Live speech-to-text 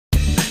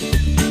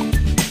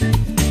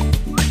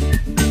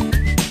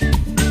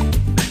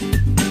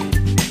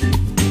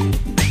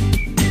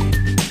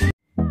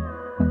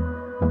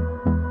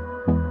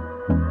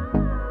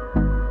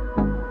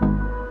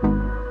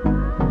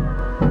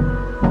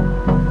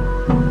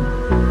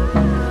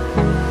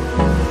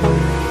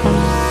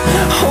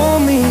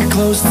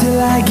close till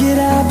I get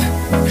up.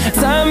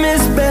 Time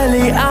is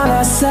barely on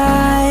our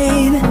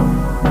side.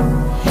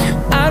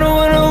 I don't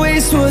wanna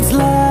waste what's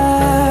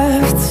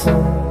left.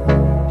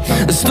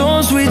 The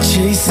storms we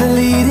chase are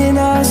leading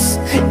us,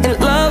 and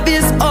love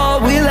is all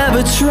we'll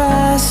ever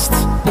trust.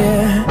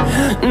 Yeah,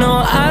 no,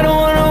 I don't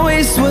wanna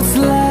waste what's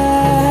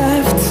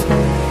left.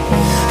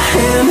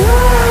 And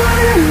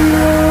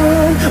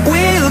on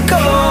we'll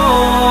go,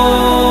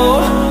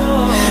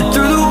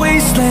 through the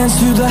wastelands,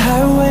 through the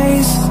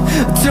highways,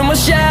 till my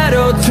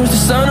shadow turns to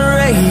sun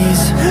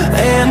rays.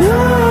 And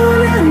on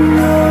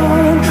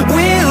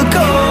we'll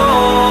go,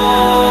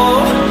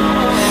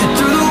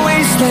 through the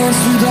wastelands,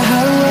 through the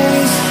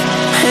highways,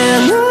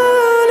 and on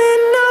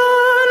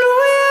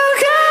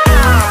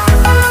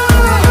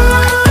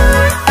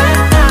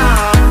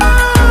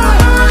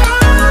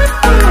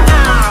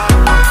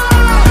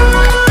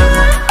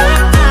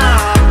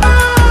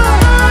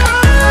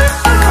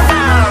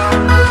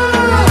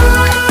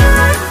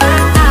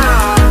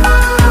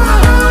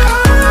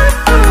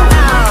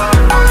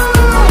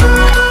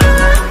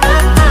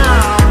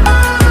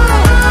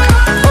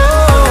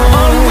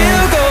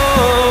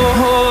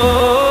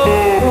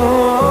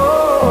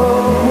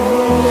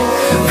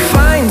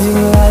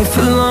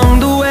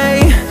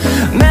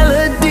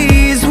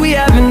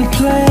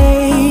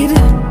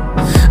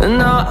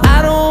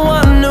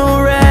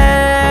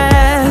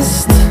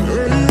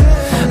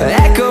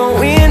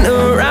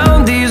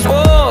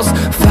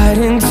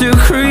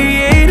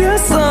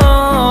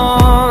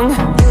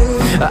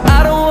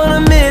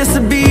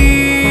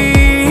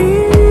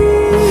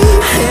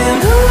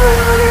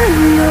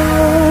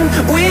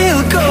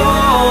we'll go.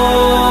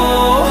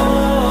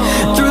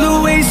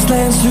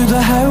 Through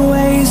the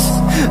highways,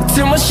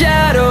 till my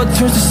shadow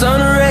turns to sun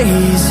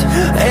rays.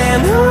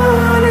 And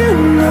on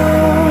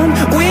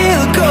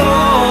we'll go,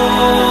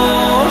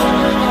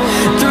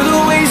 through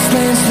the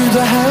wastelands, through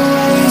the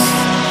highways,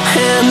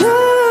 and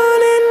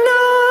on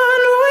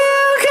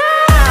we'll go.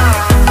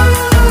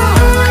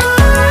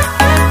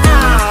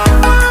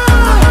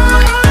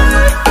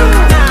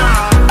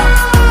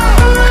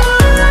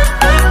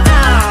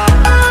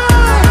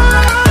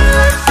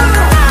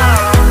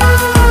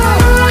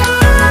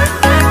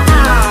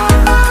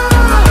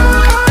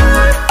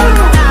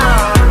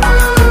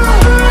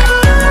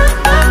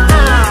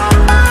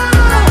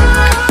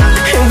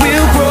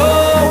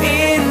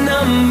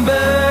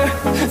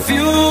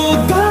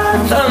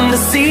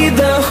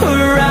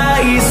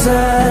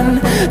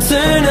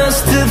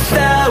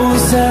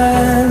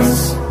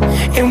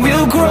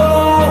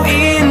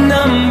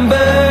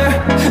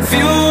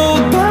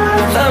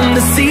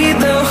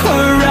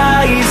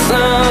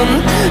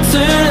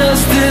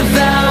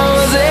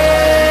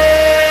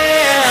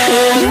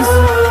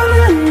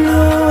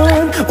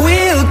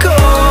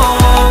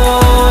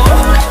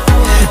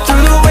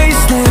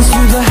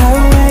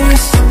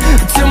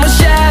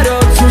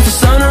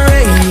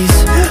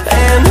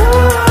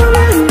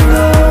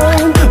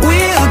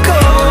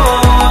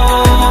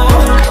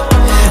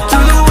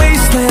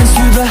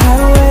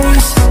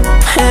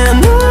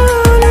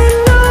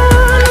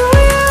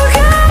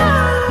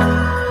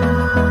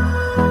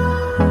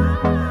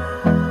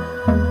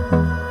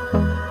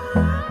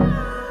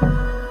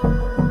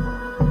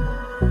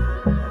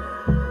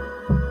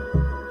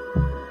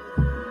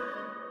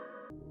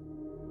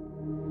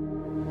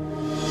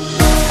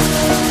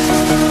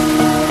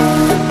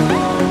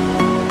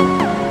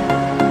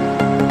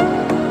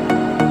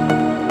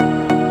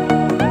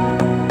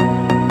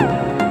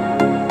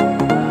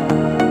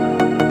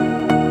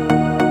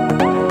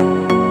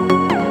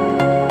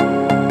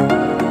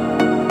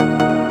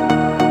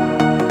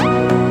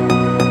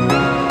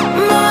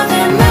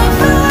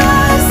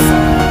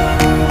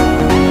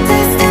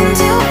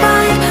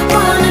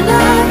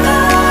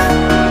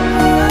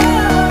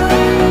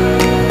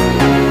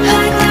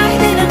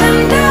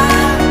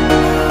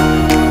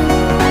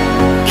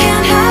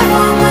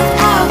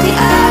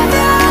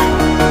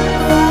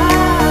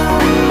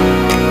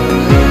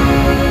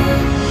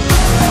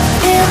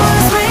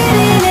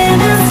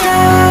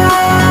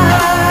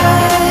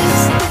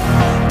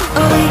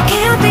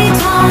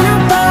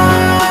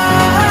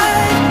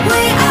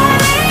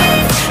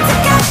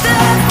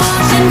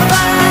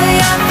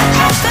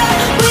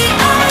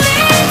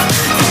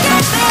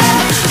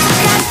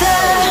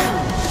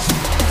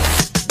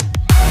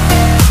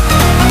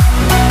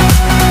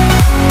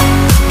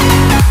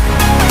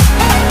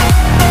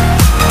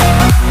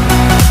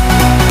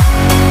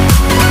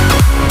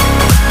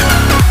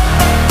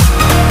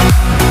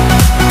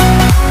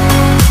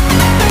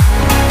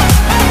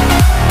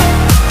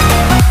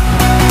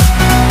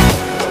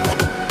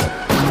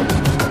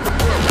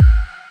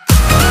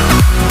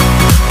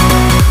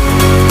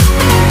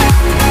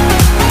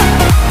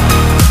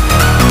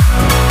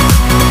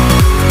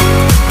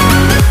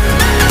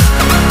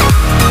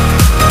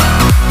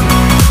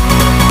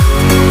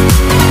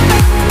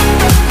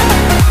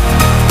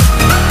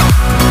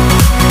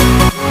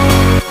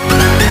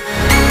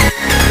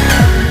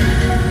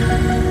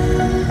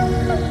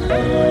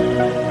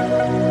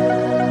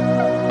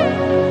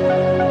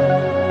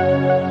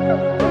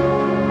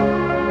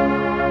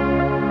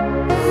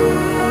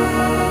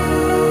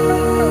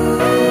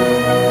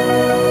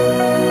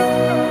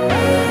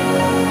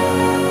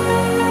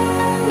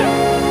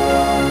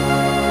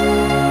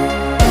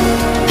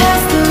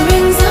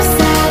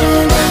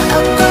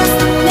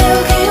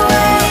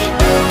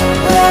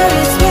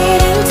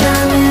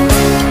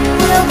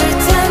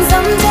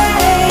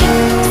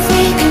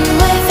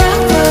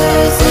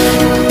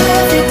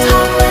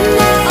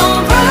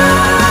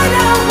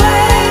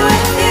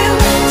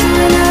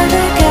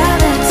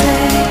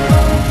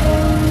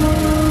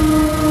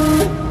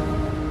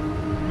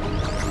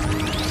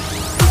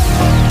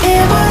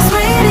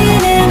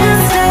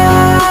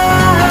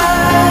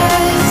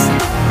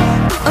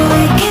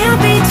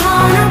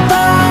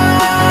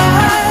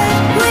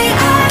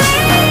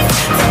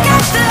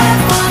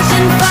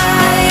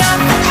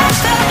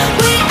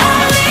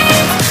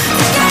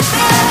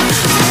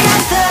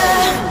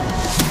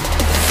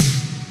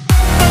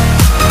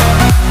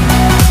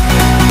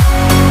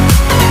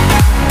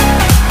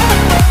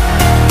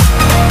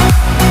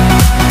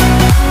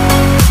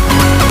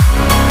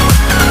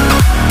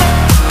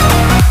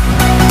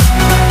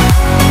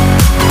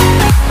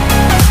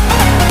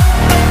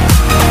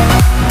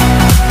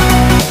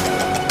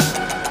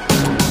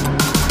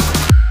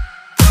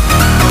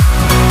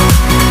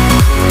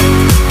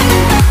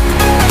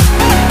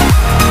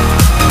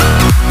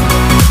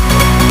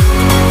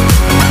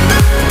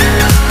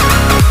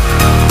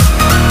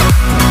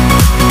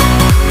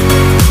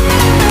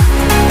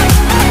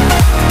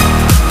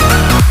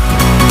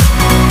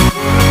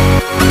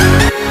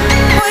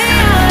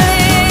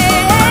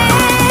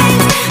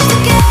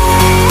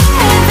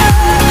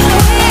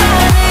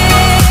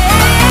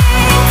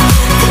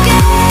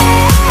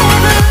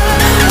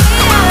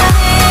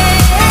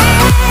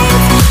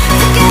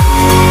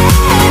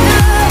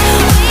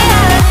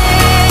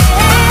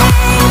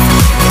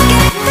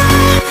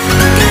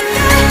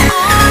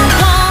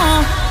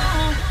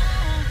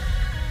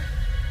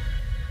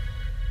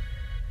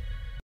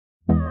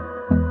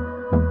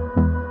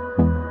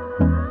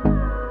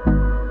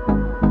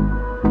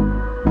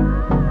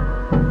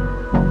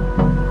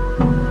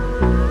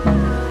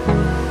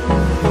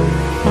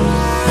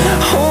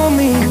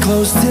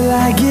 close till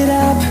I get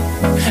up.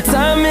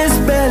 Time is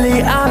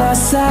barely on our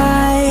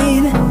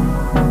side.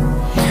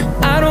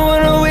 I don't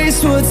wanna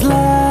waste what's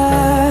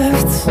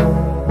left.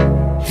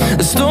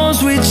 The storms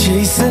we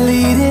chase are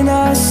leading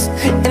us